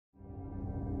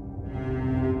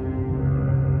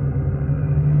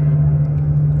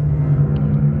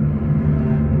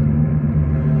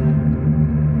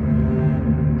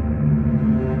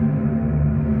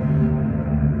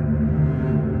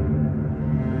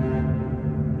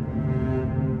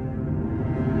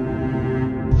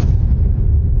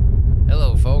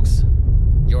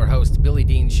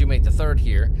Shoemate III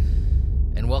here,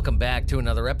 and welcome back to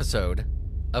another episode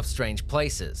of Strange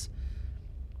Places.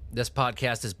 This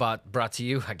podcast is brought to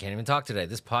you, I can't even talk today.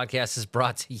 This podcast is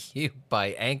brought to you by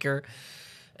Anchor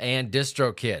and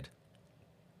DistroKid.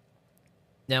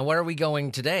 Now, where are we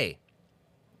going today?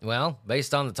 Well,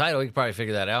 based on the title, you can probably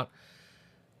figure that out.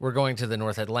 We're going to the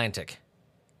North Atlantic.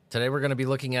 Today, we're going to be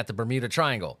looking at the Bermuda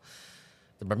Triangle.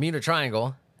 The Bermuda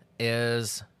Triangle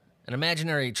is an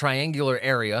imaginary triangular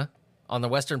area on the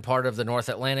western part of the North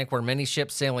Atlantic where many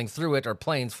ships sailing through it or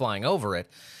planes flying over it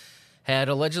had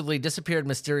allegedly disappeared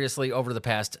mysteriously over the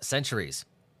past centuries.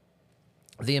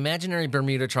 The imaginary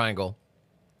Bermuda Triangle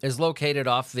is located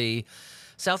off the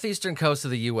southeastern coast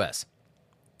of the U.S.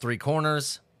 Three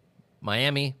corners: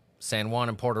 Miami, San Juan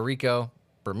and Puerto Rico,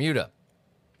 Bermuda.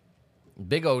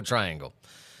 Big O triangle.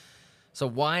 So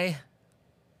why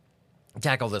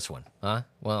tackle this one, huh?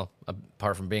 Well,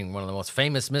 apart from being one of the most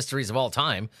famous mysteries of all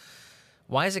time,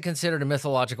 why is it considered a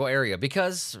mythological area?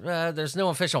 Because there's no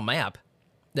official map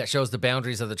that shows the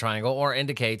boundaries of the triangle or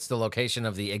indicates the location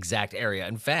of the exact area.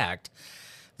 In fact,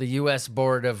 the U.S.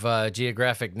 Board of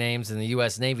Geographic Names and the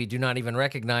U.S. Navy do not even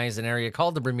recognize an area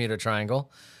called the Bermuda Triangle,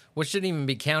 which shouldn't even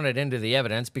be counted into the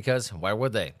evidence because why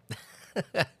would they?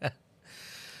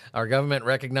 Our government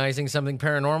recognizing something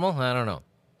paranormal? I don't know.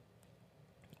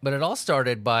 But it all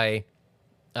started by,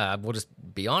 we'll just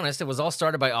be honest, it was all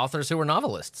started by authors who were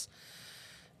novelists.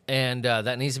 And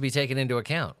that needs to be taken into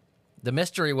account. The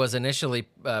mystery was initially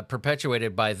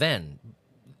perpetuated by then,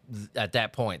 at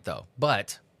that point, though.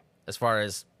 But as far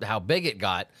as how big it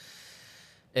got,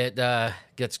 it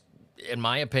gets, in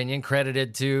my opinion,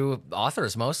 credited to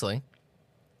authors mostly.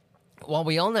 While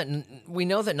we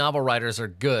know that novel writers are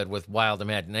good with wild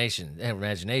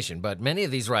imagination, but many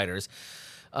of these writers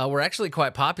were actually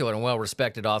quite popular and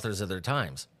well-respected authors of their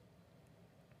times.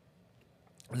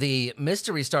 The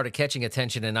mystery started catching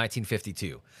attention in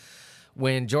 1952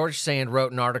 when George Sand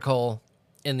wrote an article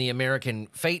in the American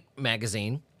Fate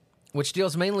magazine, which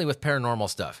deals mainly with paranormal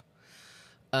stuff.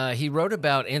 He wrote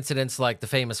about incidents like the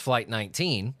famous Flight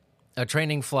 19, a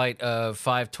training flight of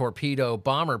 5 torpedo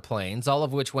bomber planes, all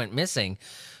of which went missing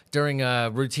during a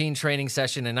routine training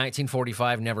session in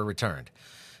 1945, never returned.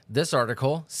 This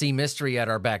article, See Mystery at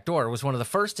Our Back Door, was one of the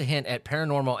first to hint at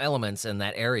paranormal elements in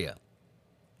that area.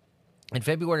 In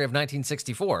February of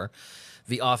 1964,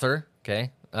 the author,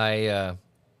 I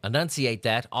enunciate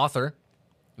that, author,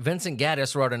 Vincent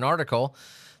Gaddis wrote an article,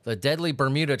 The Deadly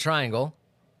Bermuda Triangle,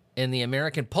 in the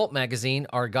American pulp magazine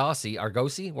Argosy,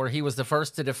 where he was the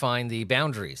first to define the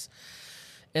boundaries.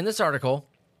 In this article,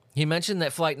 he mentioned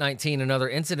that Flight 19 and other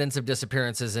incidents of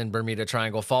disappearances in Bermuda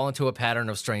Triangle fall into a pattern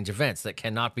of strange events that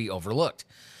cannot be overlooked.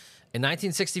 In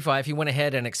 1965, he went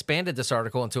ahead and expanded this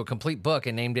article into a complete book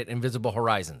and named it Invisible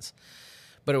Horizons.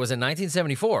 But it was in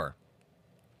 1974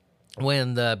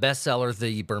 when the bestseller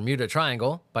The Bermuda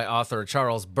Triangle by author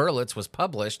Charles Berlitz was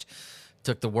published,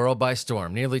 took the world by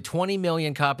storm. Nearly 20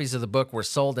 million copies of the book were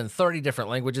sold in 30 different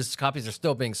languages. Copies are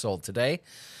still being sold today.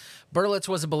 Berlitz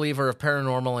was a believer of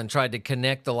paranormal and tried to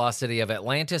connect the lost city of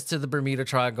Atlantis to the Bermuda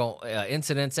Triangle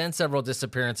incidents and several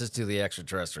disappearances to the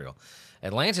extraterrestrial.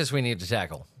 Atlantis we need to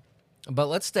tackle. But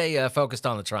let's stay focused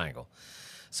on the triangle.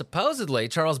 Supposedly,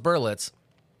 Charles Berlitz,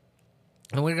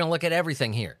 and we're going to look at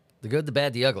everything here, the good, the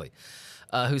bad, the ugly,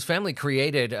 whose family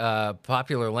created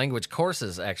popular language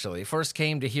courses, actually, first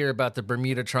came to hear about the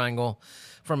Bermuda Triangle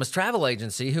from his travel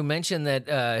agency, who mentioned that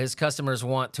his customers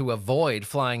want to avoid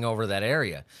flying over that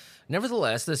area.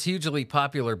 Nevertheless, this hugely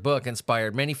popular book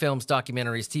inspired many films,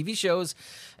 documentaries, TV shows,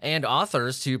 and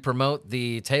authors to promote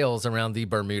the tales around the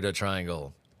Bermuda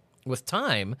Triangle. With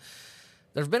time,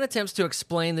 there have been attempts to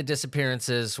explain the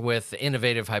disappearances with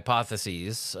innovative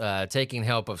hypotheses, taking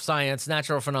help of science,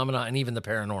 natural phenomena, and even the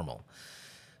paranormal.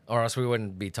 Or else we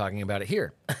wouldn't be talking about it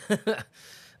here.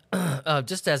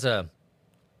 Just as a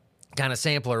kind of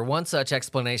sampler, one such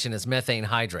explanation is methane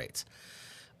hydrates.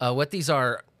 What these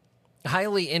are,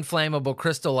 highly inflammable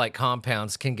crystal-like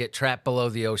compounds can get trapped below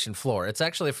the ocean floor. It's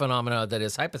actually a phenomenon that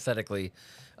is hypothetically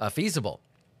feasible.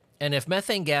 And if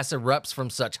methane gas erupts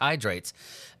from such hydrates,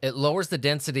 it lowers the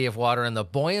density of water and the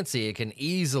buoyancy. It can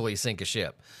easily sink a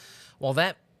ship. While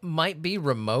that might be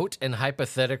remote and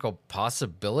hypothetical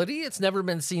possibility, it's never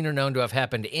been seen or known to have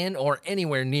happened in or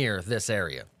anywhere near this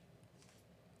area.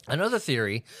 Another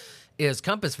theory is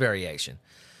compass variation.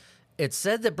 It's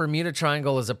said that Bermuda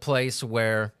Triangle is a place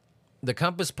where the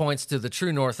compass points to the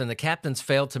true north and the captains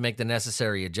failed to make the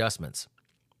necessary adjustments.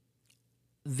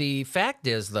 The fact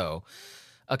is, though,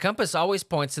 a compass always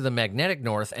points to the magnetic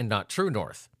north and not true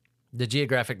north, the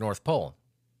geographic North Pole.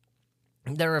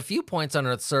 There are a few points on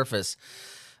Earth's surface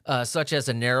such as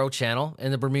a narrow channel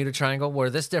in the Bermuda Triangle, where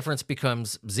this difference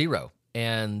becomes zero.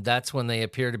 And that's when they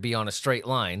appear to be on a straight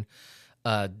line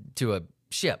to a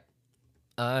ship.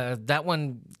 That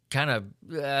one kind of,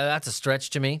 that's a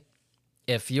stretch to me.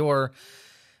 If you're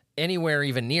anywhere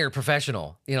even near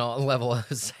professional, level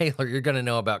of sailor, you're going to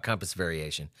know about compass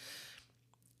variation.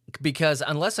 Because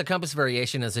unless a compass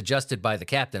variation is adjusted by the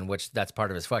captain, which that's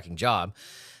part of his fucking job,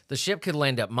 the ship could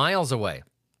land up miles away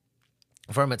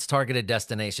from its targeted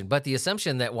destination. But the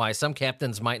assumption that why some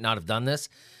captains might not have done this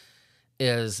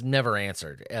is never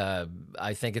answered.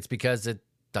 I think it's because it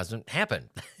doesn't happen.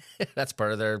 That's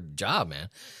part of their job, man.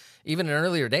 Even in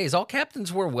earlier days, all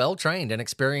captains were well trained and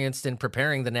experienced in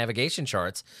preparing the navigation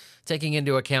charts, taking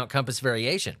into account compass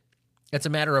variation. It's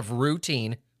a matter of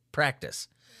routine practice.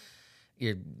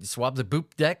 You swab the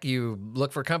boop deck, you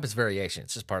look for compass variation.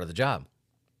 It's just part of the job.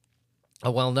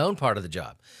 A well-known part of the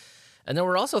job. And there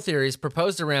were also theories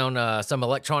proposed around some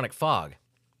electronic fog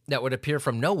that would appear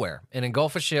from nowhere and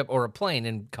engulf a ship or a plane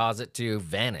and cause it to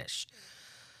vanish.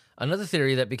 Another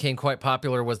theory that became quite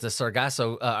popular was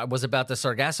about the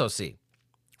Sargasso Sea,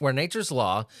 where nature's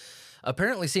law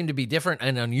apparently seemed to be different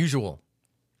and unusual.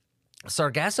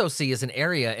 Sargasso Sea is an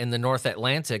area in the North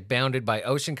Atlantic bounded by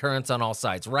ocean currents on all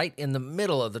sides, right in the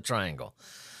middle of the triangle.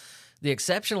 The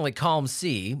exceptionally calm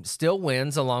sea, still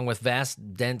winds, along with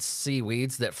vast, dense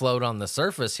seaweeds that float on the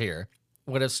surface here,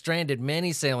 would have stranded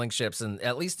many sailing ships in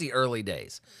at least the early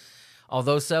days.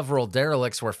 Although several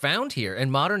derelicts were found here, in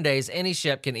modern days, any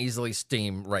ship can easily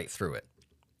steam right through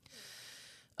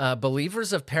it.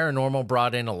 Believers of paranormal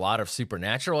brought in a lot of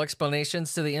supernatural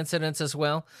explanations to the incidents as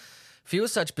well. Few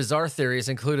such bizarre theories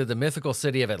included the mythical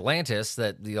city of Atlantis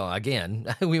that,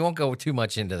 again, we won't go too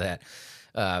much into that.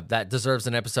 That deserves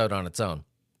an episode on its own.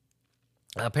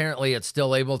 Apparently, it's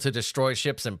still able to destroy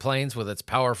ships and planes with its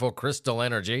powerful crystal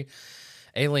energy.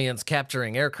 Aliens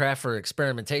capturing aircraft for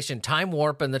experimentation, time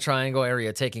warp in the Triangle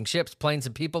area, taking ships, planes,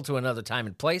 and people to another time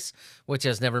and place, which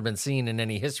has never been seen in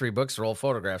any history books or old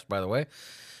photographs, by the way.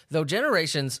 Though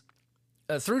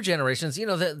through generations,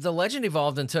 the legend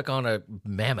evolved and took on a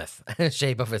mammoth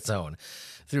shape of its own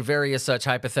through various such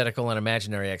hypothetical and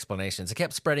imaginary explanations. It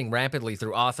kept spreading rapidly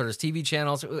through authors, TV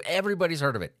channels. Everybody's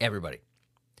heard of it. Everybody.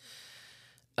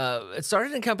 It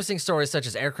started encompassing stories such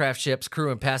as aircraft, ships,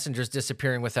 crew, and passengers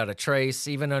disappearing without a trace,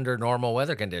 even under normal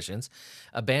weather conditions,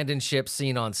 abandoned ships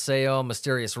seen on sail,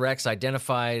 mysterious wrecks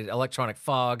identified, electronic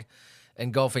fog,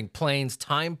 engulfing planes,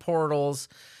 time portals,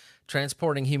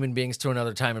 transporting human beings to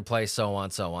another time and place, so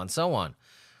on, so on, so on.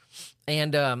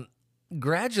 And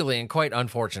gradually, and quite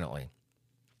unfortunately,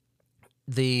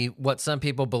 what some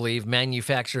people believe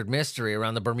manufactured mystery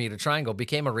around the Bermuda Triangle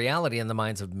became a reality in the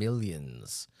minds of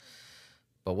millions.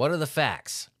 But what are the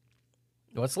facts?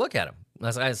 Let's look at them.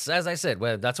 As I said,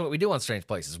 that's what we do on Strange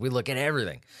Places. We look at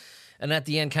everything. And at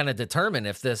the end, kind of determine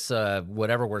if this,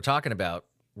 whatever we're talking about,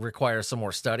 requires some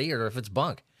more study or if it's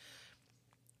bunk.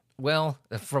 Well,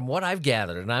 from what I've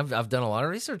gathered, and I've done a lot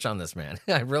of research on this, man.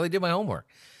 I really did my homework.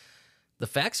 The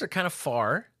facts are kind of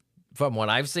far from what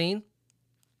I've seen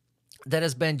that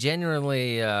has been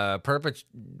genuinely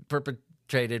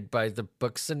perpetrated by the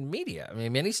books and media. I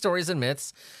mean, many stories and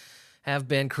myths have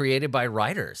been created by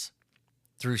writers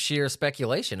through sheer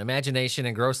speculation, imagination,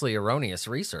 and grossly erroneous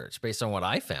research based on what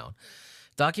I found.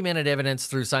 Documented evidence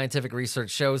through scientific research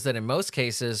shows that in most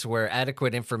cases where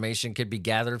adequate information could be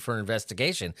gathered for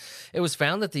investigation, it was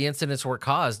found that the incidents were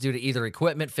caused due to either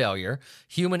equipment failure,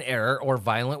 human error, or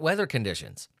violent weather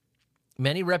conditions.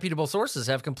 Many reputable sources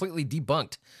have completely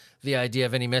debunked the idea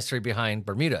of any mystery behind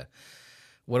Bermuda.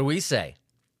 What do we say?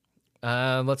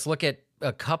 Let's look at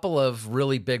a couple of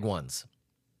really big ones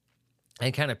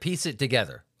and kind of piece it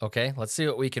together, okay? Let's see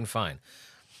what we can find.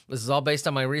 This is all based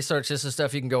on my research. This is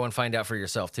stuff you can go and find out for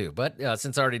yourself, too. But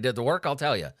since I already did the work, I'll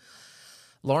tell you.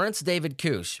 Lawrence David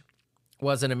Kusch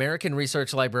was an American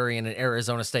research librarian at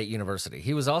Arizona State University.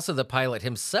 He was also the pilot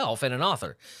himself and an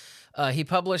author. He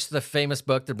published the famous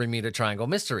book, The Bermuda Triangle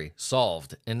Mystery,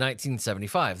 Solved, in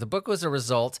 1975. The book was a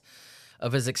result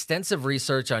of his extensive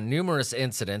research on numerous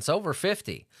incidents, over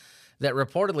 50, that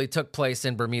reportedly took place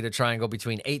in Bermuda Triangle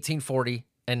between 1840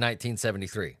 and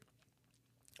 1973.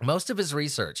 Most of his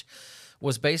research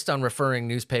was based on referring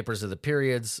newspapers of the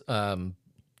periods,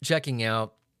 checking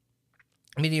out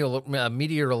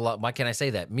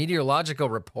meteorological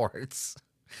reports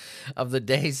of the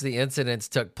days the incidents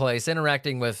took place,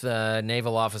 interacting with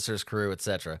naval officers, crew,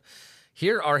 etc.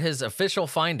 Here are his official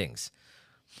findings.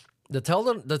 The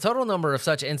total number of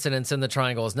such incidents in the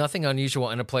Triangle is nothing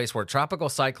unusual in a place where tropical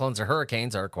cyclones or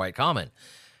hurricanes are quite common.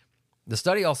 The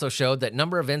study also showed that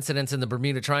number of incidents in the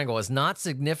Bermuda Triangle is not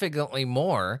significantly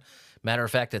more, matter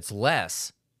of fact, it's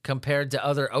less compared to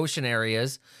other ocean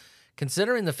areas,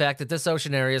 considering the fact that this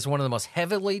ocean area is one of the most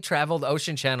heavily traveled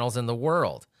ocean channels in the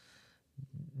world.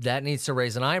 That needs to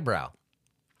raise an eyebrow.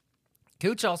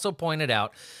 Cooch also pointed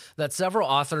out that several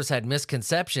authors had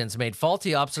misconceptions, made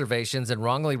faulty observations, and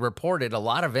wrongly reported a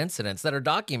lot of incidents that are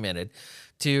documented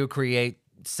to create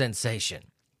sensation.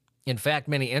 In fact,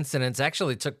 many incidents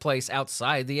actually took place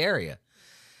outside the area.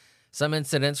 Some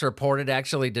incidents reported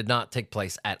actually did not take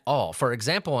place at all. For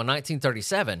example, in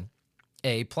 1937,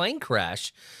 a plane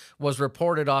crash was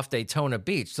reported off Daytona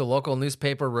Beach. The local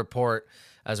newspaper report,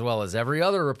 as well as every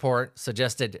other report,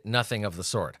 suggested nothing of the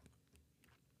sort.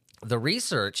 The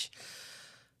research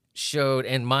showed,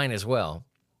 and mine as well,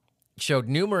 showed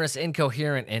numerous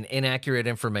incoherent and inaccurate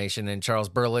information in Charles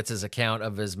Berlitz's account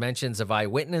of his mentions of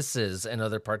eyewitnesses and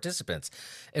other participants.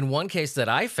 In one case that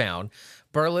I found,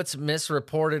 Berlitz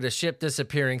misreported a ship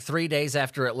disappearing 3 days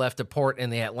after it left a port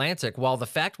in the Atlantic, while the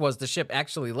fact was the ship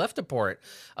actually left a port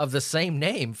of the same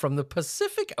name from the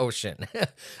Pacific Ocean,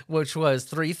 which was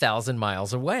 3,000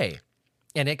 miles away.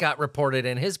 And it got reported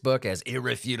in his book as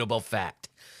irrefutable fact.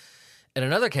 In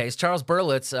another case, Charles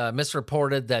Berlitz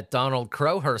misreported that Donald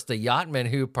Crowhurst, the yachtman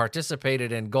who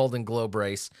participated in Golden Globe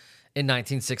race in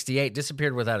 1968,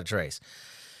 disappeared without a trace.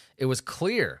 It was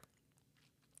clear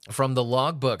from the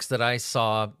logbooks that I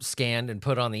saw scanned and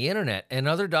put on the internet and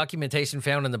other documentation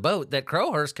found in the boat that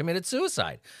Crowhurst committed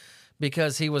suicide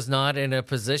because he was not in a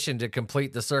position to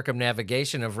complete the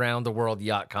circumnavigation of round-the-world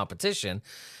yacht competition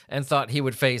and thought he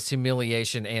would face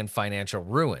humiliation and financial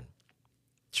ruin.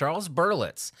 Charles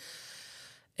Berlitz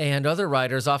and other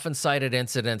writers often cited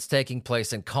incidents taking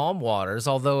place in calm waters,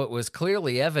 although it was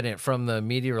clearly evident from the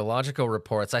meteorological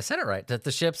reports, I said it right, that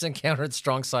the ships encountered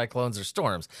strong cyclones or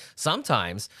storms.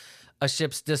 Sometimes a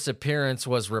ship's disappearance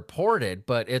was reported,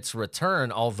 but its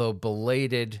return, although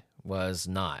belated, was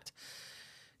not.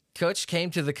 Cooch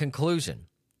came to the conclusion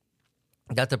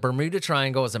that the Bermuda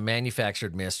Triangle is a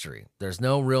manufactured mystery. There's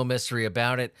no real mystery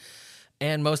about it.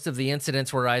 And most of the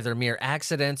incidents were either mere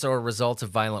accidents or results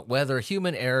of violent weather,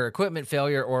 human error, equipment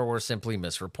failure, or were simply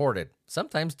misreported,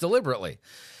 sometimes deliberately.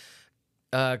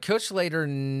 Cooch later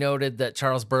noted that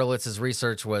Charles Berlitz's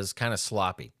research was kind of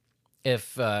sloppy.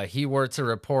 If he were to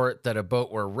report that a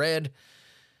boat were red,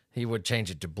 he would change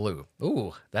it to blue.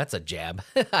 Ooh, that's a jab.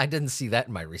 I didn't see that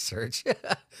in my research.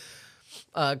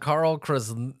 Karl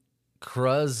Kruszelnicki.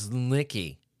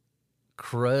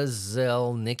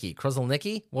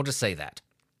 We'll just say that.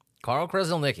 Karl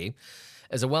Kruszelnicki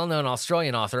is a well-known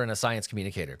Australian author and a science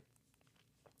communicator.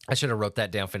 I should have wrote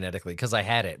that down phonetically because I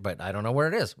had it, but I don't know where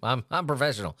it is. I'm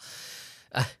professional.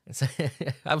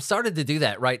 I've started to do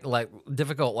that, write like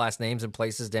difficult last names and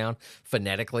places down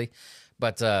phonetically.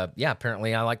 But yeah,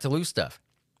 apparently I like to lose stuff.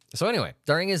 So anyway,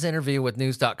 during his interview with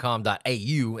news.com.au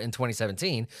in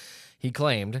 2017, he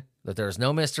claimed that there is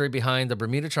no mystery behind the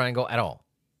Bermuda Triangle at all.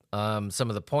 Some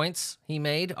of the points he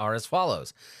made are as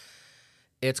follows.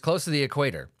 It's close to the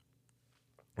equator,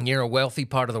 near a wealthy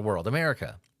part of the world,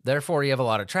 America. Therefore, you have a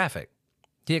lot of traffic.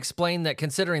 He explained that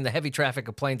considering the heavy traffic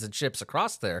of planes and ships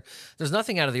across there, there's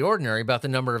nothing out of the ordinary about the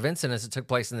number of incidents that took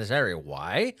place in this area.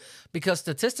 Why? Because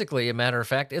statistically, a matter of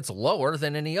fact, it's lower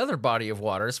than any other body of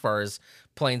water as far as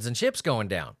planes and ships going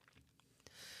down.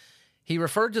 He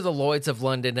referred to the Lloyds of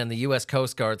London and the U.S.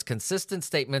 Coast Guard's consistent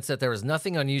statements that there is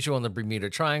nothing unusual in the Bermuda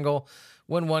Triangle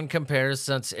when one compares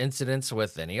such incidents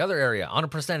with any other area on a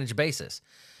percentage basis.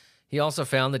 He also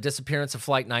found the disappearance of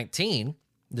Flight 19,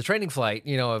 the training flight,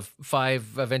 of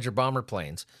 5 Avenger bomber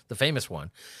planes, the famous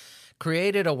one,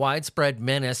 created a widespread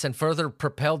menace and further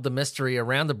propelled the mystery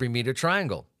around the Bermuda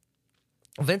Triangle.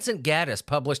 Vincent Gaddis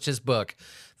published his book,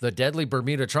 The Deadly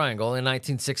Bermuda Triangle, in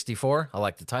 1964. I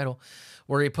like the title.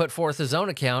 Where he put forth his own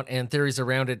account and theories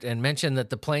around it and mentioned that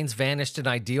the planes vanished in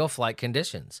ideal flight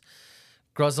conditions.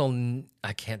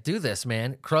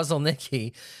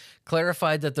 Kruszelnicki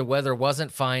clarified that the weather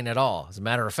wasn't fine at all. As a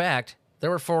matter of fact, there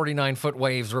were 49-foot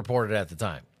waves reported at the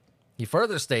time. He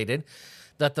further stated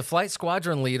that the flight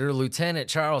squadron leader, Lieutenant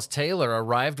Charles Taylor,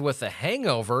 arrived with a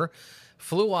hangover,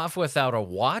 flew off without a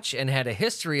watch, and had a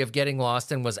history of getting lost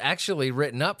and was actually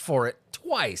written up for it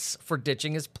twice for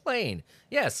ditching his plane.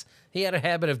 Yes, he had a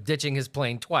habit of ditching his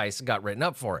plane twice and got written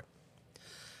up for it.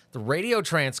 The radio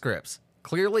transcripts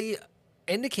clearly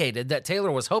indicated that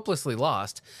Taylor was hopelessly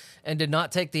lost and did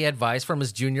not take the advice from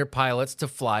his junior pilots to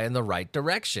fly in the right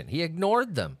direction. He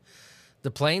ignored them.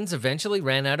 The planes eventually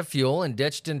ran out of fuel and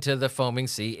ditched into the foaming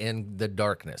sea in the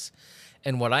darkness.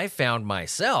 And what I found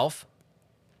myself,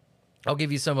 I'll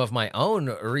give you some of my own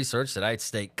research that I'd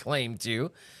stake claim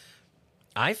to.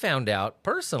 I found out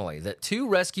personally that 2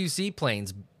 rescue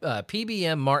seaplanes,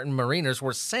 PBM Martin Mariners,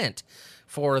 were sent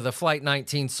for the Flight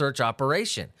 19 search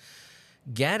operation.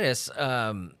 Gaddis,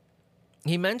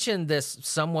 he mentioned this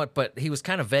somewhat, but he was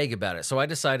kind of vague about it. So I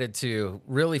decided to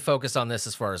really focus on this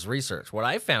as far as research. What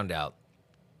I found out,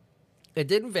 it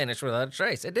didn't vanish without a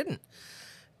trace. It didn't.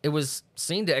 It was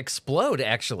seen to explode,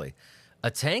 actually.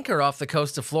 A tanker off the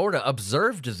coast of Florida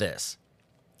observed this.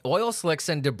 Oil slicks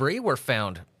and debris were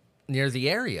found near the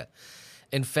area.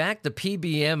 In fact, the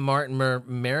PBM Martin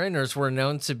Mariners were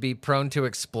known to be prone to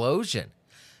explosion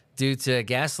due to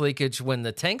gas leakage when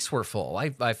the tanks were full.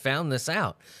 I found this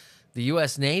out. The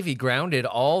U.S. Navy grounded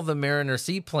all the Mariner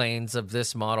seaplanes of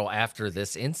this model after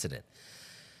this incident.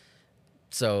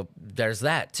 So there's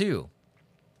that, too.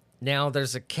 Now,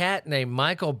 there's a cat named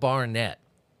Michael Barnett.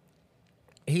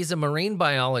 He's a marine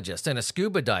biologist and a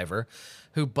scuba diver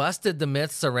who busted the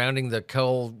myths surrounding the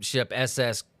coal ship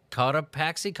SS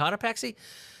Cotopaxi?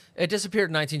 It disappeared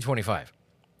in 1925.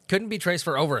 Couldn't be traced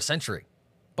for over a century.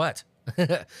 But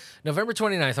November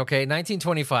 29th,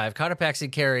 1925,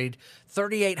 Cotopaxi carried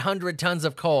 3,800 tons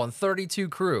of coal and 32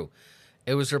 crew.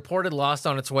 It was reported lost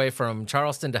on its way from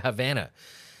Charleston to Havana.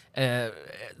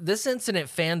 This incident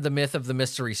fanned the myth of the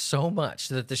mystery so much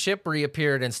that the ship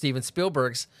reappeared in Steven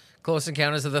Spielberg's Close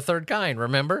Encounters of the Third Kind.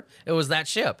 Remember? It was that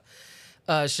ship.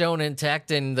 Shown intact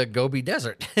in the Gobi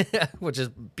Desert, which is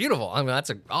beautiful. I mean, that's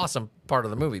an awesome part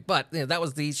of the movie. But that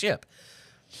was the ship.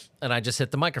 And I just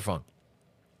hit the microphone.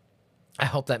 I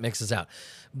hope that mixes out.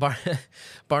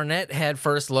 Barnett had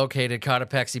first located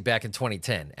Cotopaxi back in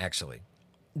 2010, actually,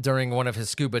 during one of his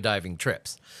scuba diving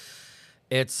trips.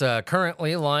 It's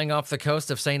currently lying off the coast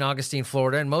of St. Augustine,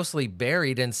 Florida, and mostly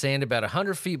buried in sand about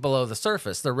 100 feet below the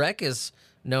surface. The wreck is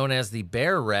known as the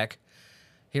Bear Wreck.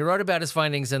 He wrote about his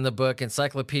findings in the book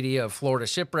Encyclopedia of Florida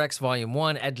Shipwrecks, Volume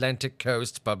 1, Atlantic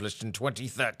Coast, published in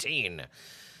 2013.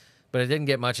 But it didn't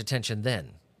get much attention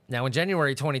then. Now, in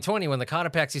January 2020, when the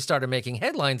Cotopaxi started making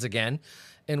headlines again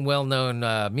in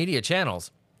well-known media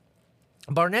channels,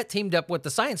 Barnett teamed up with the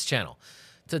Science Channel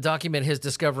to document his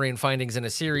discovery and findings in a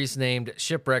series named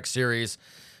Shipwreck Series,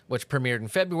 which premiered in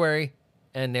February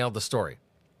and nailed the story.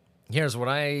 Here's what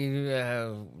I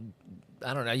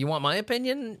don't know. You want my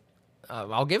opinion?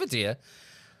 I'll give it to you.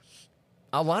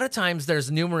 A lot of times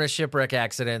there's numerous shipwreck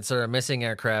accidents or a missing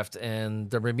aircraft, and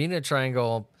the Bermuda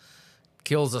Triangle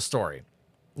kills a story.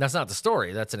 That's not the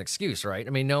story. That's an excuse, right? I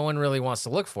mean, no one really wants to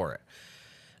look for it.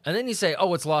 And then you say,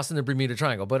 oh, it's lost in the Bermuda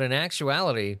Triangle. But in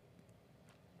actuality,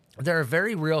 there are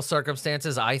very real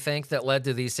circumstances, I think, that led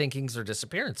to these sinkings or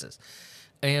disappearances.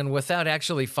 And without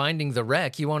actually finding the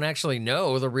wreck, you won't actually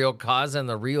know the real cause and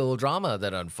the real drama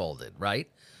that unfolded, right?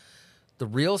 The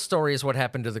real story is what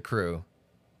happened to the crew,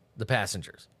 the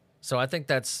passengers. So I think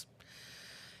that's,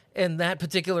 in that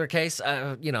particular case,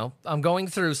 I'm going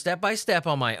through step by step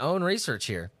on my own research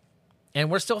here,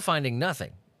 and we're still finding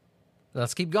nothing.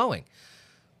 Let's keep going.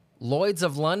 Lloyd's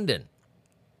of London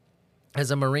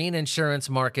has a marine insurance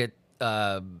market.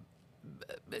 They're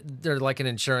like an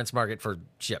insurance market for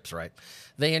ships, right?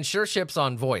 They insure ships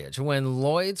on voyage. When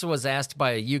Lloyd's was asked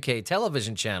by a UK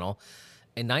television channel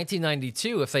in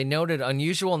 1992 if they noted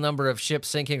unusual number of ships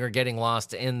sinking or getting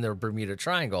lost in the Bermuda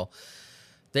Triangle,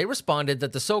 they responded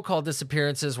that the so-called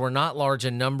disappearances were not large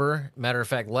in number, matter of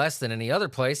fact, less than any other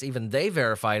place. Even they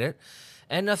verified it,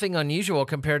 and nothing unusual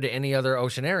compared to any other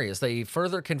ocean areas. They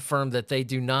further confirmed that they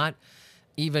do not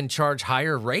even charge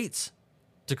higher rates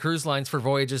to cruise lines for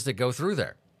voyages that go through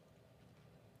there.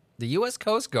 The U.S.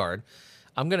 Coast Guard,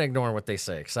 I'm going to ignore what they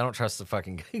say because I don't trust the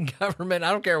fucking government.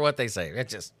 I don't care what they say.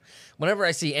 It's just, whenever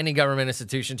I see any government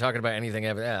institution talking about anything,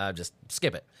 I just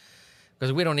skip it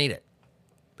because we don't need it.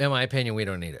 In my opinion, we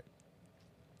don't need it.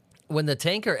 When the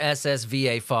tanker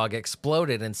SSVA Fog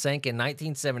exploded and sank in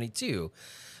 1972,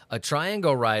 a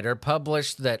Triangle writer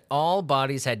published that all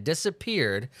bodies had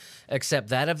disappeared except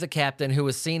that of the captain, who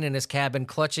was seen in his cabin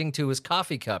clutching to his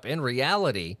coffee cup. In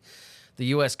reality, the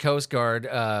U.S. Coast Guard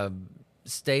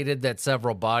stated that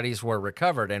several bodies were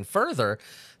recovered. And further,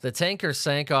 the tanker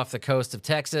sank off the coast of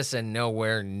Texas and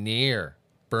nowhere near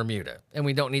Bermuda. And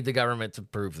we don't need the government to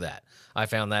prove that. I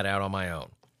found that out on my own.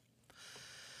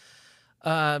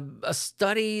 A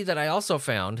study that I also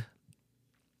found,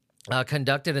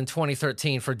 conducted in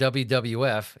 2013 for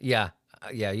WWF. Yeah,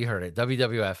 you heard it.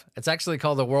 WWF. It's actually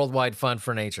called the Worldwide Fund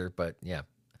for Nature, but yeah.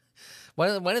 Why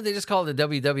did they just call it the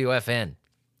WWFN?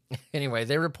 Anyway,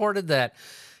 they reported that,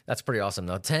 that's pretty awesome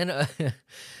though,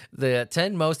 the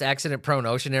 10 most accident-prone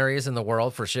ocean areas in the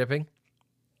world for shipping,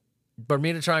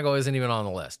 Bermuda Triangle isn't even on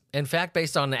the list. In fact,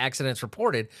 based on the accidents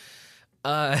reported,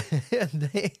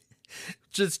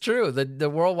 Which is true. The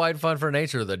Worldwide Fund for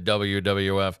Nature, the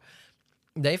WWF,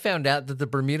 they found out that the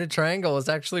Bermuda Triangle is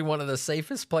actually one of the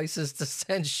safest places to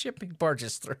send shipping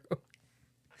barges through.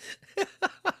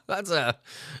 That's an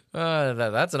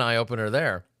eye opener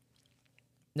there.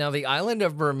 Now, the island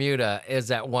of Bermuda is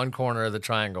at one corner of the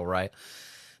triangle, right?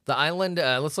 The island,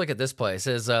 let's look at this place,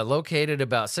 is located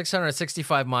about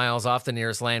 665 miles off the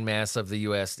nearest landmass of the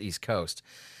U.S. East Coast,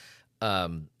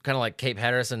 kind of like Cape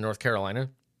Hatteras in North Carolina.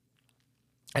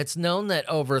 It's known that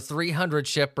over 300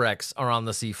 shipwrecks are on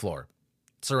the seafloor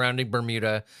surrounding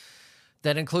Bermuda.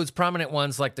 That includes prominent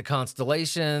ones like the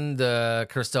Constellation, the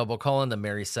Cristobal Colon, the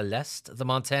Mary Celeste, the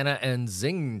Montana, and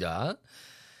Zinda,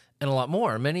 and a lot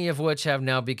more, many of which have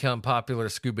now become popular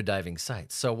scuba diving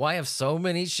sites. So why have so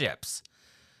many ships?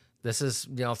 This is,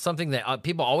 something that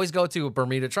people always go to,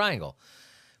 Bermuda Triangle.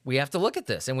 We have to look at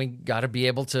this, and we got to be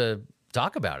able to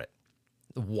talk about it.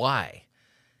 Why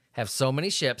have so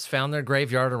many ships found their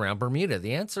graveyard around Bermuda?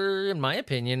 The answer, in my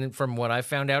opinion, from what I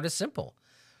found out, is simple.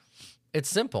 It's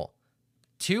simple.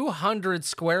 200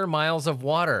 square miles of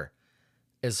water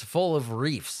is full of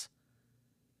reefs.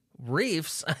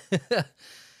 Reefs,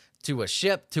 to a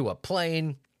ship, to a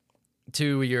plane,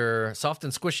 to your soft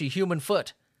and squishy human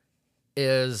foot,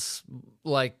 is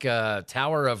like a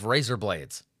tower of razor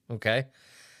blades, okay?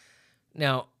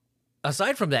 Now,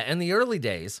 aside from that, in the early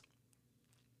days,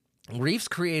 reefs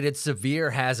created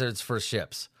severe hazards for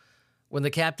ships when the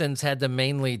captains had to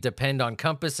mainly depend on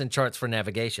compass and charts for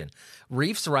navigation.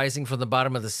 Reefs rising from the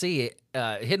bottom of the sea,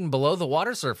 hidden below the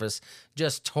water surface,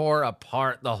 just tore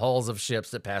apart the hulls of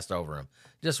ships that passed over them,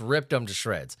 just ripped them to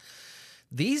shreds.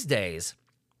 These days,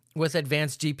 with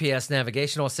advanced GPS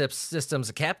navigational systems,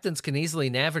 the captains can easily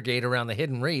navigate around the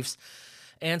hidden reefs,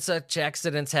 and such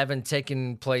accidents haven't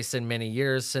taken place in many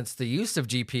years since the use of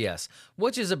GPS,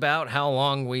 which is about how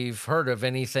long we've heard of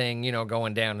anything,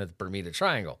 going down at the Bermuda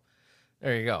Triangle.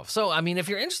 There you go. So, if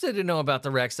you're interested to know about the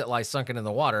wrecks that lie sunken in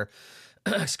the water,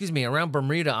 around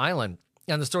Bermuda Island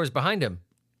and the stories behind them,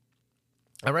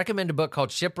 I recommend a book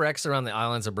called Shipwrecks Around the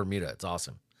Islands of Bermuda. It's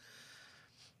awesome.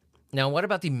 Now, what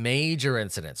about the major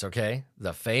incidents, okay?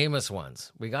 The famous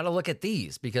ones. We got to look at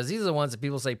these because these are the ones that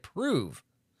people say prove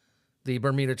the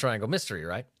Bermuda Triangle mystery,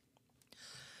 right?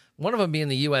 One of them being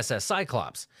the USS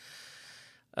Cyclops.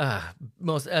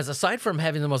 Aside from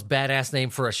having the most badass name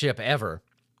for a ship ever,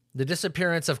 the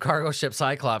disappearance of cargo ship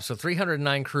Cyclops with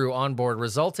 309 crew on board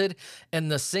resulted in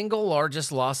the single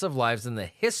largest loss of lives in the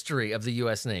history of the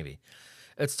U.S. Navy.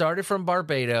 It started from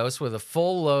Barbados with a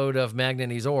full load of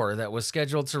manganese ore that was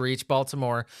scheduled to reach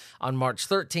Baltimore on March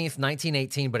 13th,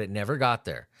 1918, but it never got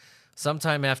there.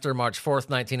 Sometime after March 4th,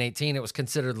 1918, it was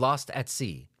considered lost at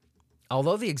sea.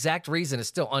 Although the exact reason is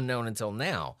still unknown until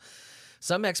now,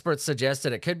 some experts suggest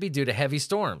that it could be due to heavy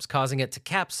storms, causing it to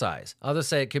capsize. Others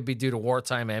say it could be due to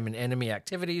wartime and enemy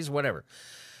activities, whatever.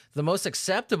 The most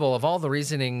acceptable of all the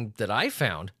reasoning that I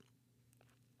found,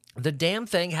 the damn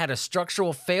thing had a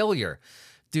structural failure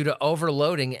due to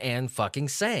overloading and fucking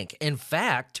sank. In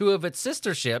fact, two of its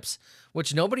sister ships,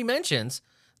 which nobody mentions,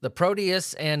 the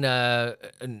Proteus and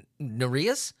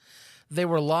Nereus, they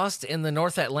were lost in the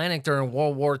North Atlantic during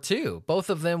World War II.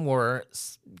 Both of them were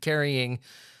carrying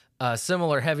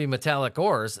similar heavy metallic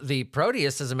ores. The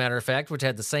Proteus, as a matter of fact, which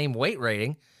had the same weight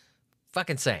rating,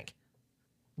 fucking sank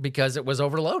because it was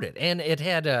overloaded. And it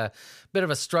had a bit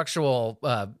of a structural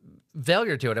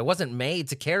failure to it. It wasn't made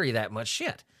to carry that much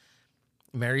shit.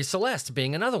 Mary Celeste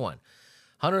being another one.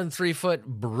 103-foot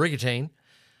brigantine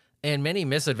and many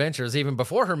misadventures even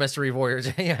before her mystery voyage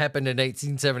happened in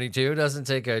 1872. Doesn't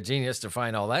take a genius to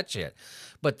find all that shit.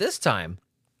 But this time,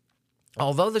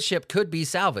 although the ship could be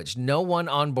salvaged, no one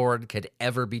on board could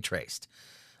ever be traced.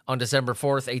 On December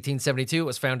 4th, 1872, it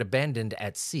was found abandoned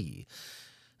at sea.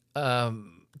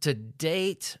 To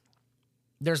date,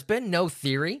 there's been no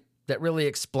theory that really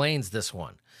explains this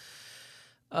one.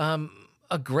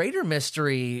 A greater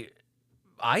mystery,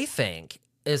 I think,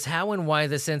 is how and why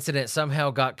this incident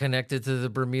somehow got connected to the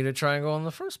Bermuda Triangle in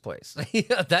the first place.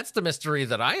 That's the mystery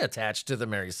that I attached to the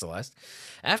Mary Celeste.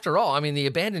 After all, the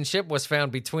abandoned ship was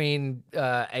found between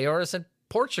Azores and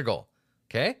Portugal,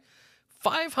 okay?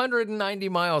 590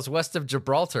 miles west of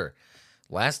Gibraltar.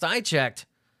 Last I checked,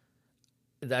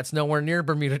 that's nowhere near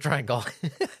Bermuda Triangle.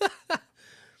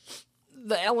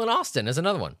 The Ellen Austin is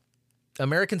another one.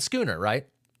 American schooner, right?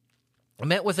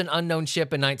 Met with an unknown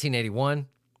ship in 1981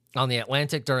 on the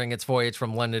Atlantic during its voyage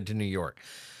from London to New York.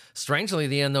 Strangely,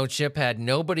 the unknown ship had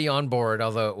nobody on board,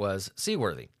 although it was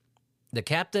seaworthy. The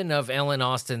captain of Ellen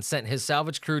Austin sent his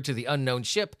salvage crew to the unknown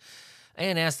ship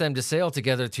and asked them to sail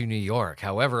together to New York.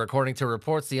 However, according to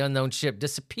reports, the unknown ship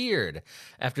disappeared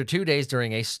after 2 days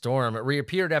during a storm. It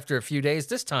reappeared after a few days,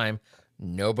 this time,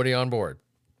 nobody on board.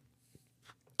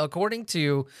 According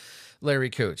to Larry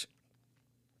Kush,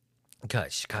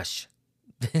 Kushe.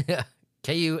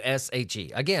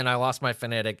 Again, I lost my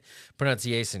phonetic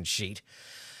pronunciation sheet.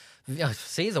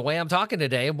 See, the way I'm talking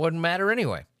today, it wouldn't matter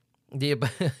anyway. The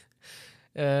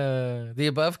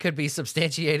above could be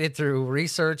substantiated through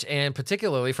research and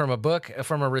particularly from a book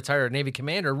from a retired Navy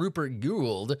commander, Rupert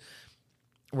Gould,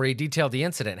 where he detailed the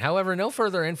incident. However, no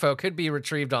further info could be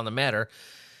retrieved on the matter,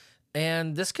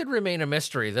 and this could remain a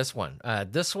mystery, this one.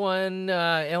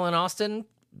 Ellen Austin,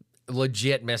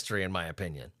 legit mystery in my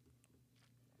opinion,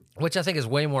 which I think is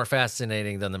way more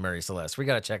fascinating than the Mary Celeste. We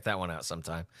got to check that one out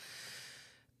sometime.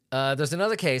 There's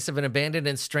another case of an abandoned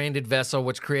and stranded vessel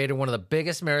which created one of the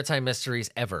biggest maritime mysteries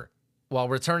ever. While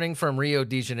returning from Rio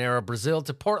de Janeiro, Brazil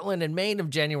to Portland in May of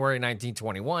January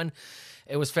 1921,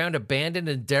 it was found abandoned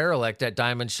and derelict at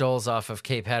Diamond Shoals off of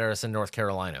Cape Hatteras in North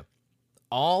Carolina.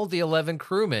 All the 11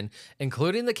 crewmen,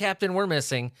 including the captain, were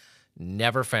missing,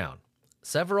 never found.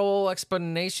 Several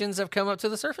explanations have come up to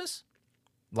the surface.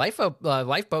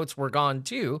 Lifeboats were gone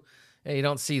too. You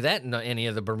don't see that in any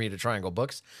of the Bermuda Triangle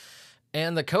books.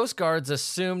 And the Coast Guards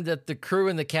assumed that the crew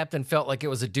and the captain felt like it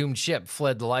was a doomed ship,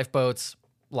 fled the lifeboats,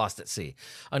 lost at sea.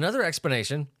 Another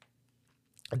explanation,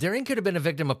 Deering could have been a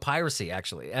victim of piracy,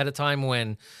 actually, at a time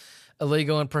when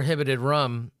illegal and prohibited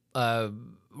rum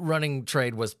running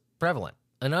trade was prevalent.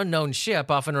 An unknown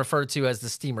ship, often referred to as the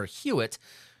steamer Hewitt,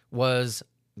 was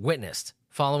witnessed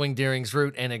following Deering's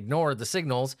route and ignored the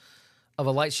signals of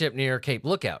a light ship near Cape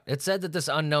Lookout. It said that this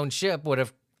unknown ship would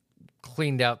have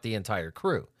cleaned out the entire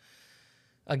crew.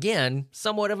 Again,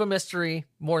 somewhat of a mystery,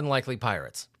 more than likely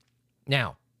pirates.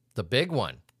 Now, the big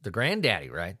one, the granddaddy,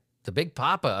 right? The big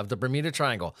papa of the Bermuda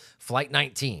Triangle, Flight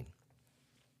 19.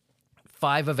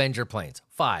 5 Avenger planes,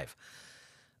 5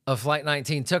 of Flight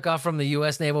 19 took off from the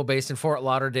U.S. Naval Base in Fort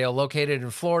Lauderdale, located in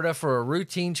Florida, for a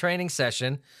routine training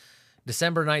session,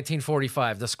 December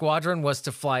 1945. The squadron was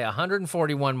to fly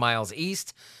 141 miles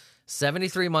east,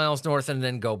 73 miles north, and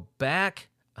then go back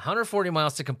 140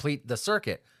 miles to complete the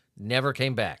circuit. Never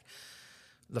came back.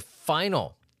 The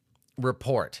final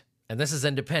report, and this is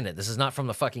independent, this is not from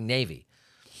the fucking Navy,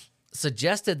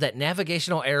 suggested that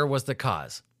navigational error was the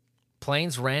cause.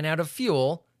 Planes ran out of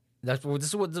fuel. This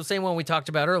is the same one we talked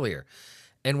about earlier,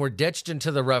 and were ditched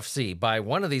into the rough sea by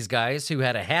one of these guys who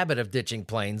had a habit of ditching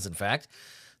planes. In fact,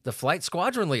 the flight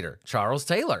squadron leader, Charles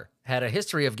Taylor, had a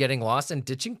history of getting lost and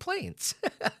ditching planes.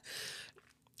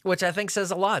 Which I think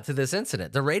says a lot to this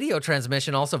incident. The radio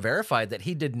transmission also verified that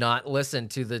he did not listen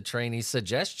to the trainee's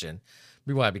suggestion.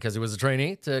 Why? Because he was a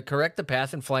trainee, to correct the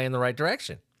path and fly in the right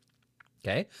direction.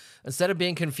 Okay? Instead of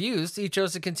being confused, he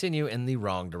chose to continue in the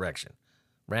wrong direction.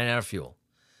 Ran out of fuel.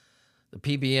 The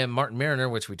PBM Martin Mariner,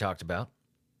 which we talked about.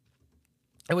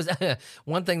 It was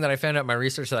one thing that I found out in my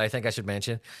research that I think I should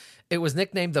mention. It was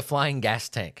nicknamed the Flying Gas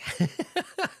Tank.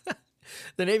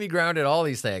 The Navy grounded all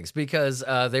these things because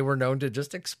they were known to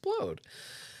just explode,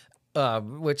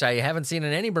 which I haven't seen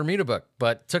in any Bermuda book,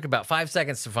 but took about 5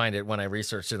 seconds to find it when I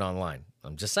researched it online.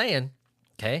 I'm just saying,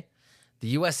 okay?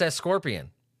 The USS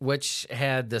Scorpion, which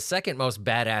had the second most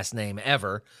badass name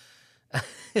ever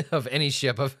of any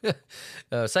ship,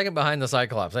 second behind the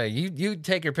Cyclops. Hey, you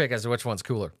take your pick as to which one's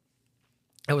cooler.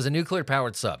 It was a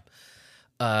nuclear-powered sub.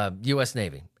 U.S.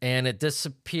 Navy, and it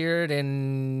disappeared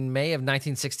in May of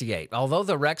 1968. Although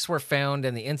the wrecks were found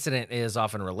and the incident is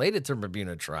often related to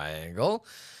Bermuda Triangle,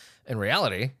 in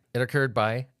reality, it occurred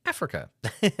by Africa,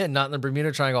 not in the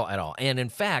Bermuda Triangle at all. And in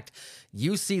fact,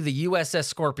 you see the USS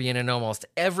Scorpion in almost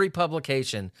every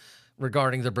publication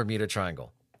regarding the Bermuda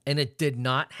Triangle, and it did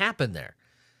not happen there.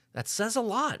 That says a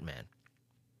lot, man.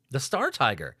 The Star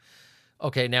Tiger.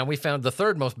 Okay, now we found the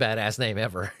third most badass name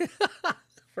ever.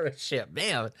 For a ship,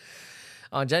 man.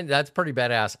 That's pretty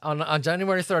badass. On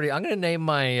January 30, I'm gonna name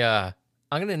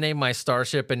my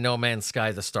starship in No Man's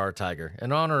Sky the Star Tiger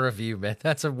in honor of you, man.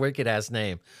 That's a wicked ass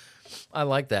name. I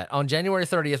like that. On January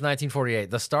 30th, 1948,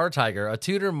 the Star Tiger, a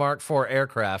Tudor Mark IV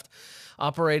aircraft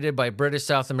operated by British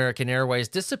South American Airways,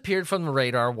 disappeared from the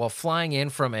radar while flying in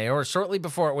from or shortly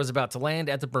before it was about to land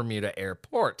at the Bermuda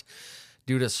airport.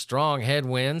 Due to strong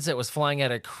headwinds, it was flying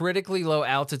at a critically low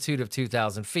altitude of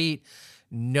 2,000 feet.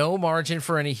 No margin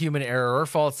for any human error or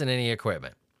faults in any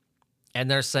equipment.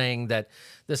 And they're saying that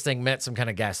this thing met some kind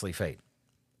of ghastly fate.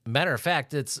 Matter of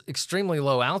fact, it's extremely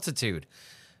low altitude.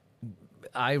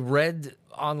 I read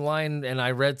online and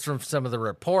I read from some of the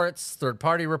reports,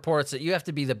 third-party reports, that you have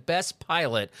to be the best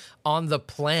pilot on the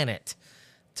planet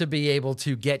to be able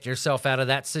to get yourself out of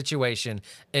that situation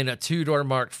in a two-door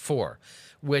Mark IV,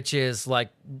 which is like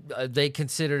they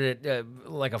considered it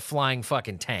like a flying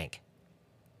fucking tank.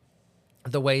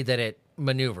 The way that it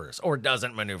maneuvers, or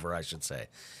doesn't maneuver, I should say.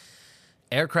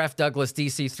 Aircraft Douglas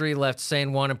DC-3 left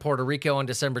San Juan in Puerto Rico on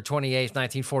December 28,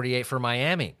 1948 for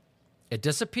Miami. It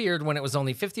disappeared when it was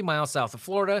only 50 miles south of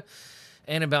Florida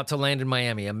and about to land in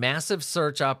Miami. A massive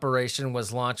search operation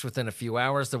was launched within a few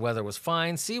hours. The weather was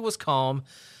fine, sea was calm,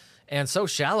 and so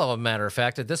shallow, a matter of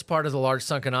fact, that this part of the large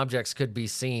sunken objects could be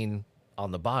seen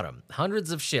on the bottom.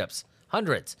 Hundreds of ships,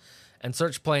 and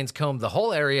search planes combed the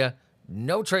whole area.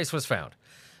 No trace was found.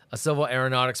 A Civil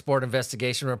Aeronautics Board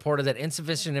investigation reported that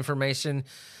insufficient information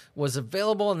was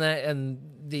available and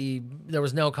there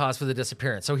was no cause for the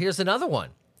disappearance. So here's another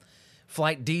one.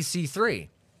 Flight DC-3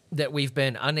 that we've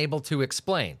been unable to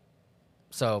explain.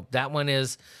 So that one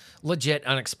is legit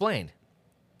unexplained.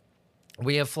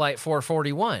 We have Flight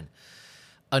 441.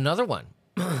 Another one.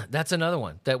 That's another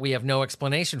one that we have no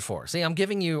explanation for. See, I'm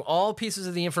giving you all pieces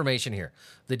of the information here.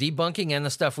 The debunking and the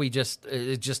stuff we just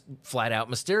flat out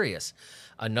mysterious.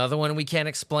 Another one we can't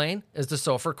explain is the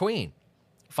Sulphur Queen,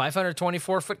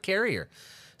 524-foot carrier.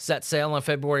 Set sail on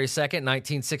February 2nd,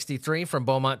 1963 from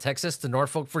Beaumont, Texas to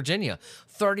Norfolk, Virginia.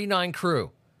 39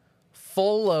 crew.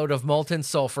 Full load of molten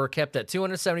sulfur kept at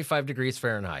 275 degrees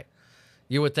Fahrenheit.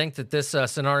 You would think that this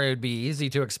scenario would be easy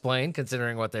to explain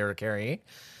considering what they were carrying,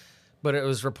 but it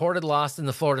was reported lost in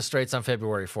the Florida Straits on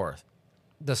February 4th.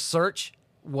 The search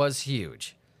was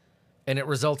huge, and it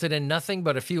resulted in nothing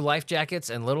but a few life jackets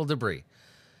and little debris.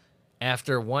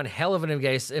 After one hell of an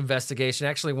investigation,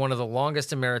 actually one of the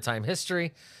longest in maritime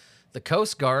history, the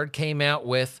Coast Guard came out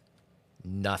with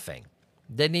nothing.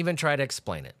 Didn't even try to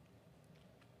explain it.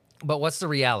 But what's the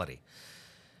reality?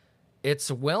 It's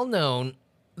well known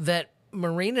that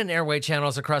marine and airway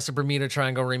channels across the Bermuda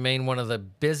Triangle remain one of the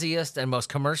busiest and most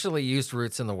commercially used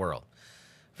routes in the world.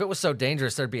 If it was so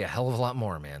dangerous, there'd be a hell of a lot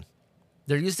more, man.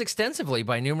 They're used extensively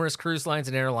by numerous cruise lines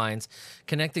and airlines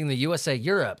connecting the USA,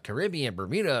 Europe, Caribbean,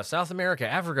 Bermuda, South America,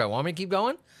 Africa. Want me to keep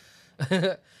going?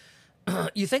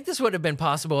 You think this would have been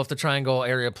possible if the Triangle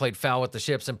area played foul with the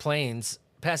ships and planes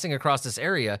passing across this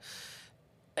area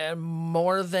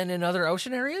more than in other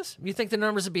ocean areas? You think the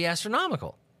numbers would be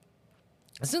astronomical?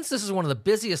 Since this is one of the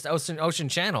busiest ocean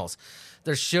channels,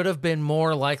 there should have been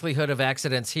more likelihood of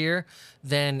accidents here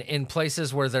than in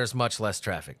places where there's much less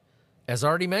traffic. As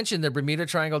already mentioned, the Bermuda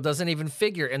Triangle doesn't even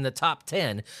figure in the top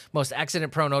 10 most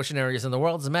accident-prone ocean areas in the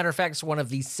world. As a matter of fact, it's one of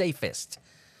the safest.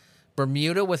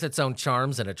 Bermuda, with its own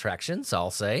charms and attractions,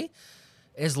 I'll say,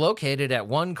 is located at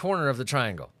one corner of the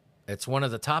triangle. It's one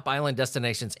of the top island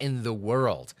destinations in the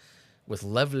world, with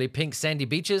lovely pink sandy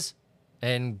beaches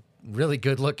and really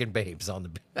good-looking babes on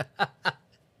the...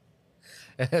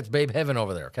 It's babe heaven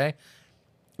over there, okay?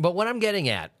 But what I'm getting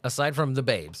at, aside from the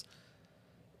babes,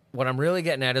 what I'm really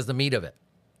getting at is the meat of it.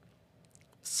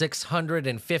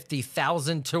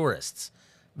 650,000 tourists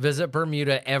visit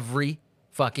Bermuda every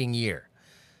fucking year.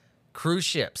 Cruise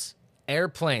ships,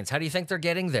 airplanes, how do you think they're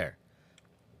getting there?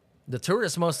 The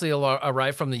tourists mostly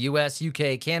arrive from the US,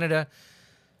 UK, Canada.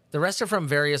 The rest are from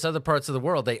various other parts of the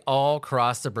world. They all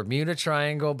cross the Bermuda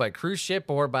Triangle by cruise ship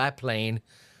or by plane.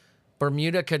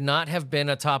 Bermuda could not have been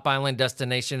a top island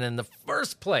destination in the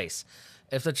first place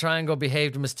if the Triangle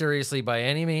behaved mysteriously by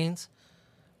any means,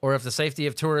 or if the safety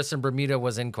of tourists in Bermuda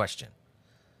was in question.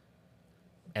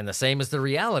 And the same is the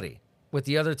reality with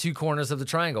the other two corners of the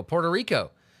Triangle. Puerto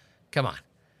Rico, come on.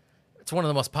 It's one of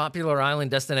the most popular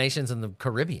island destinations in the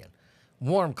Caribbean.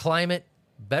 Warm climate,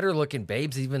 better looking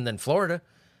babes even than Florida.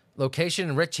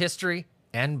 Location, rich history,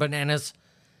 and bananas.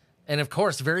 And of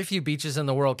course, very few beaches in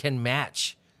the world can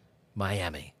match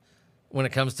Miami when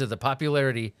it comes to the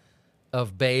popularity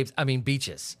of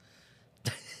beaches.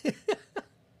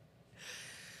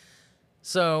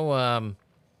 So,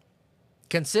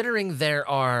 considering there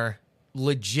are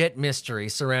legit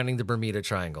mysteries surrounding the Bermuda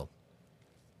Triangle,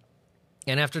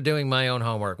 and after doing my own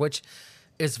homework, which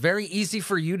is very easy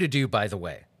for you to do, by the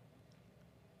way,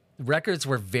 records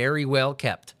were very well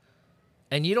kept,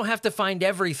 and you don't have to find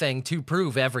everything to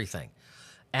prove everything.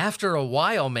 After a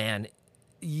while, man,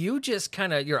 you just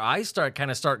your eyes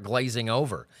start glazing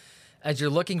over as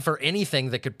you're looking for anything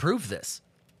that could prove this.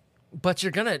 But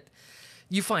you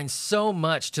find so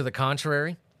much to the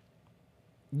contrary.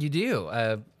 You do.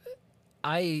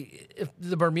 If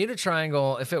the Bermuda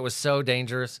Triangle, if it was so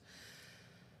dangerous,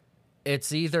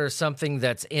 it's either something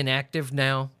that's inactive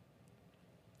now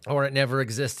or it never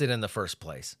existed in the first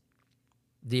place.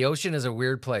 The ocean is a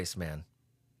weird place, man.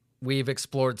 We've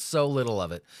explored so little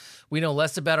of it. We know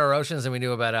less about our oceans than we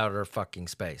knew about outer fucking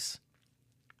space.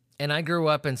 And I grew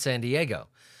up in San Diego.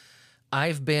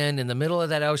 I've been in the middle of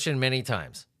that ocean many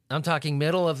times. I'm talking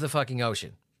middle of the fucking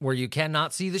ocean where you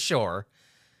cannot see the shore.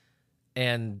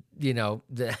 And,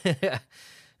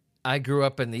 I grew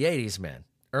up in the 80s, man,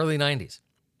 early 90s.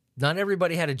 Not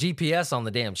everybody had a GPS on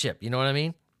the damn ship. You know what I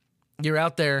mean? You're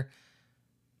out there,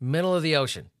 middle of the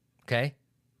ocean, okay?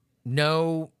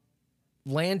 No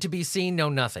land to be seen, no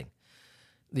nothing.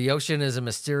 The ocean is a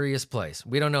mysterious place.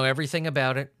 We don't know everything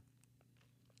about it.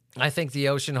 I think the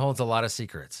ocean holds a lot of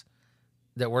secrets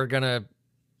that we're going to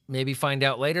maybe find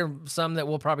out later, some that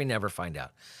we'll probably never find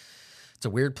out. It's a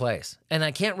weird place. And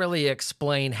I can't really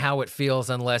explain how it feels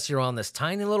unless you're on this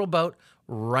tiny little boat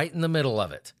right in the middle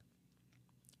of it.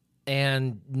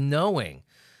 And knowing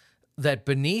that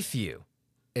beneath you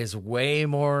is way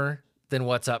more than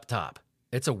what's up top.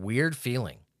 It's a weird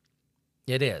feeling.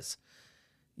 It is.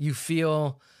 You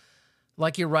feel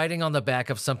like you're riding on the back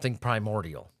of something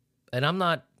primordial. And I'm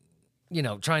not,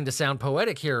 trying to sound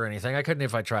poetic here or anything. I couldn't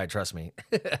if I tried, trust me.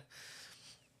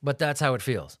 But that's how it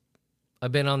feels.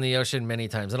 I've been on the ocean many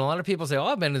times. And a lot of people say, oh,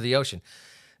 I've been to the ocean.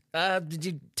 Did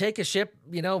you take a ship,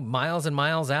 miles and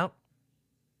miles out?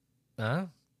 And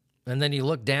then you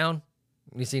look down,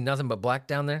 you see nothing but black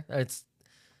down there. It's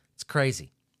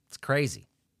crazy. It's crazy.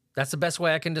 That's the best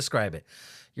way I can describe it.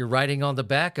 You're riding on the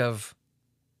back of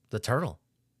the turtle.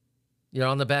 You're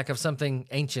on the back of something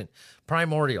ancient,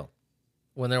 primordial,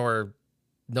 when there were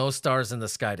no stars in the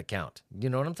sky to count. You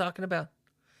know what I'm talking about?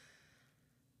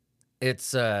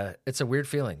 It's a weird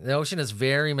feeling. The ocean is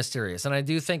very mysterious, and I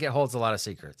do think it holds a lot of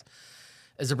secrets.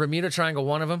 Is the Bermuda Triangle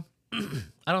one of them?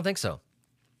 I don't think so.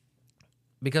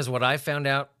 Because what I found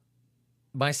out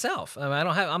myself,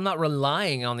 I'm not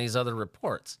relying on these other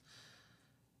reports.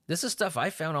 This is stuff I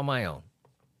found on my own.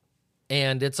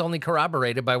 And it's only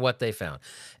corroborated by what they found.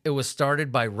 It was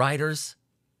started by writers.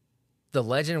 The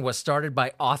legend was started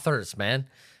by authors, man.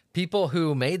 People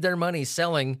who made their money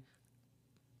selling,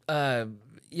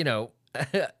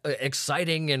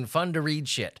 exciting and fun to read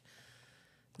shit.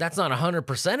 That's not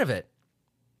 100% of it.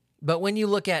 But when you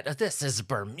look at, this is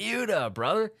Bermuda,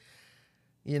 brother.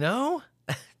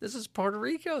 This is Puerto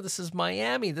Rico. This is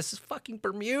Miami. This is fucking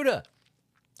Bermuda.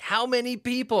 How many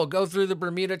people go through the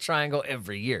Bermuda Triangle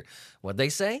every year? What'd they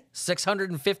say?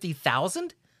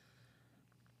 650,000?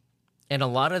 And a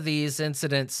lot of these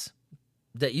incidents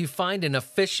that you find in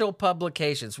official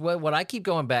publications, what I keep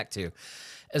going back to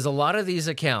is a lot of these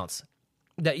accounts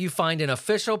that you find in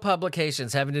official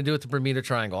publications having to do with the Bermuda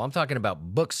Triangle. I'm talking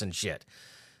about books and shit.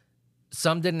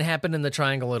 Some didn't happen in the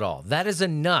triangle at all. That is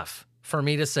enough for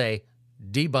me to say,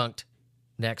 debunked.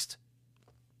 Next.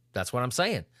 That's what I'm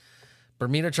saying.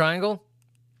 Bermuda Triangle,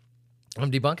 I'm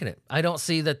debunking it. I don't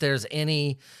see that there's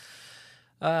any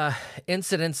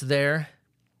incidents there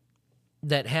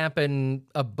that happen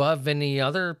above any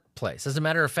other place. As a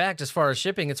matter of fact, as far as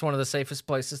shipping, it's one of the safest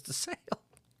places to sail.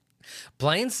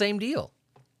 Planes, same deal.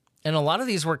 And a lot of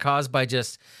these were caused by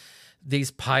just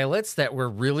these pilots that were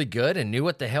really good and knew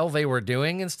what the hell they were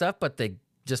doing and stuff, but they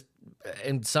just,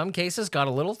 in some cases, got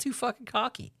a little too fucking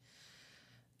cocky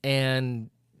and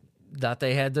thought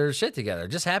they had their shit together.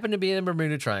 Just happened to be in the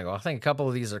Bermuda Triangle. I think a couple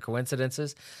of these are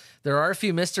coincidences. There are a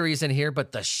few mysteries in here,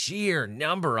 but the sheer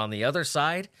number on the other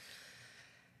side,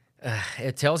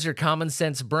 it tells your common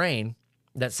sense brain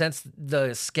that since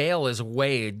the scale is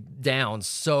weighed down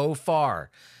so far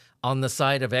on the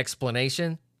side of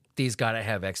explanation, these got to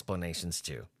have explanations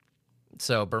too.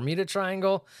 So Bermuda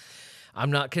Triangle,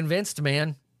 I'm not convinced,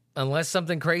 man. Unless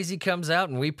something crazy comes out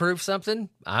and we prove something,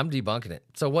 I'm debunking it.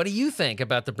 So what do you think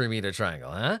about the Bermuda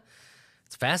Triangle, huh?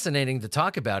 It's fascinating to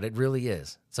talk about. It really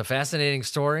is. It's a fascinating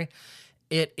story.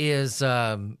 It is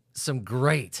some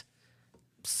great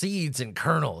seeds and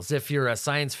kernels. If you're a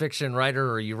science fiction writer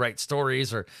or you write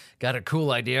stories or got a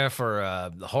cool idea for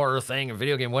a horror thing, a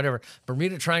video game, whatever,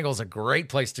 Bermuda Triangle is a great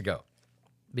place to go.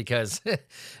 Because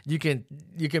you can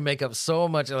make up so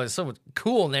much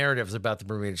cool narratives about the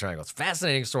Bermuda Triangle. It's a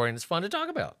fascinating story, and it's fun to talk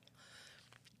about.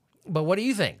 But what do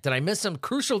you think? Did I miss some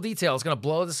crucial details going to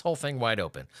blow this whole thing wide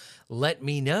open? Let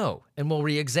me know, and we'll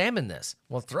re-examine this.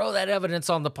 We'll throw that evidence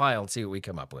on the pile and see what we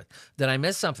come up with. Did I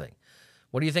miss something?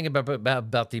 What do you think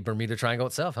about the Bermuda Triangle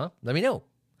itself, huh? Let me know.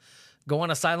 Go on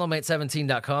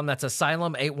Asylum817.com. That's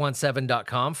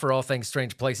Asylum817.com for all things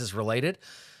Strange Places related.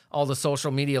 All the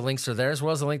social media links are there, as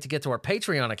well as a link to get to our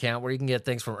Patreon account where you can get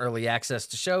things from early access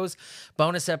to shows,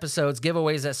 bonus episodes,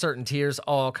 giveaways at certain tiers,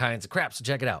 all kinds of crap. So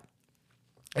check it out.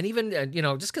 And even,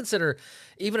 just consider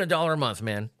even $1 a month,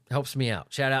 man. Helps me out.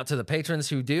 Shout out to the patrons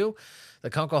who do. The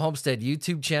Kunkel Homestead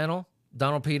YouTube channel,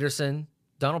 Donald Haynes,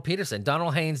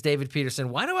 David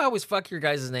Peterson. Why do I always fuck your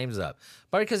guys' names up?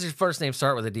 Probably because your first names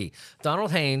start with a D.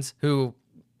 Donald Haynes, who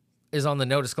is on the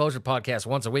No Disclosure podcast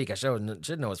once a week. I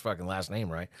should know his fucking last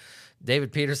name, right?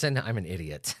 David Peterson. I'm an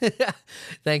idiot.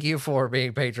 Thank you for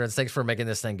being patrons. Thanks for making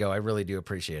this thing go. I really do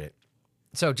appreciate it.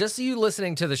 So just you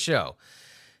listening to the show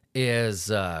is,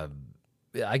 I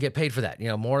get paid for that,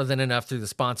 more than enough through the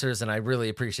sponsors, and I really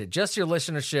appreciate it. Just your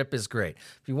listenership is great.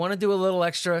 If you want to do a little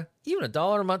extra, even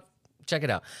 $1 a month, check it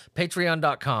out.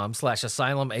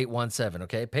 Patreon.com/Asylum817,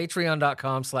 okay?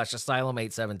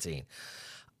 Patreon.com/Asylum817.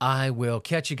 I will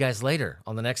catch you guys later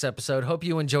on the next episode. Hope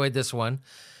you enjoyed this one.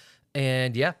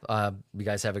 And yeah, you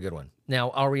guys have a good one.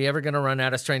 Now, are we ever going to run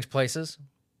out of strange places?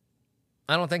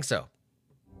 I don't think so.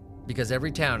 Because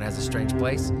every town has a strange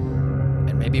place,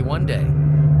 and maybe one day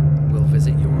we'll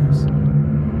visit yours.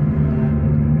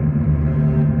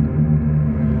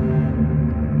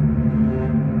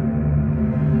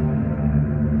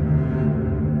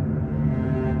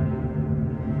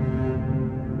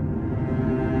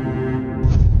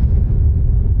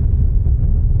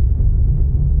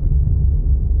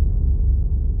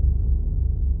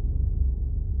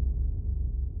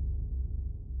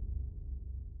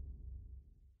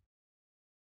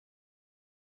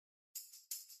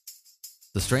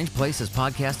 The Strange Places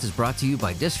podcast is brought to you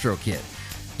by DistroKid.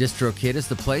 DistroKid is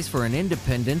the place for an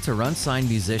independent or unsigned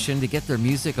musician to get their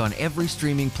music on every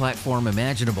streaming platform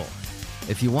imaginable.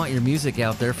 If you want your music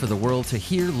out there for the world to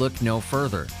hear, look no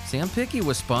further. See, I'm picky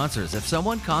with sponsors. If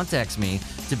someone contacts me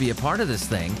to be a part of this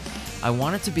thing, I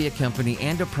want it to be a company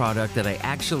and a product that I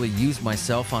actually use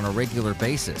myself on a regular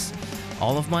basis.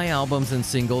 All of my albums and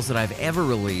singles that I've ever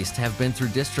released have been through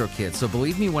DistroKid, so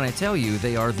believe me when I tell you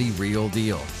they are the real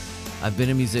deal. I've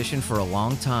been a musician for a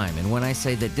long time, and when I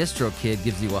say that DistroKid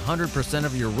gives you 100%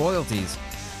 of your royalties,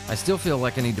 I still feel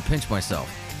like I need to pinch myself.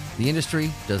 The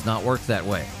industry does not work that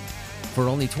way. For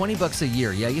only $20 a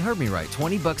year, yeah, you heard me right,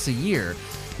 $20 a year,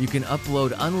 you can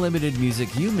upload unlimited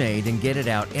music you made and get it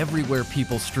out everywhere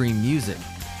people stream music.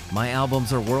 My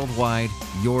albums are worldwide,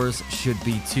 yours should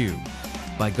be too.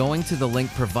 By going to the link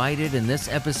provided in this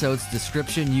episode's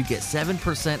description, you get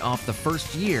 7% off the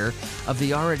first year of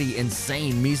the already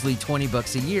insane measly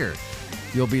 $20 a year.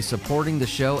 You'll be supporting the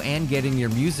show and getting your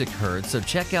music heard, so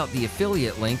check out the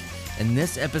affiliate link in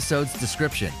this episode's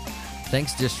description.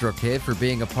 Thanks, DistroKid, for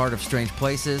being a part of Strange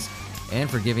Places and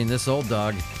for giving this old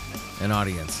dog an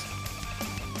audience.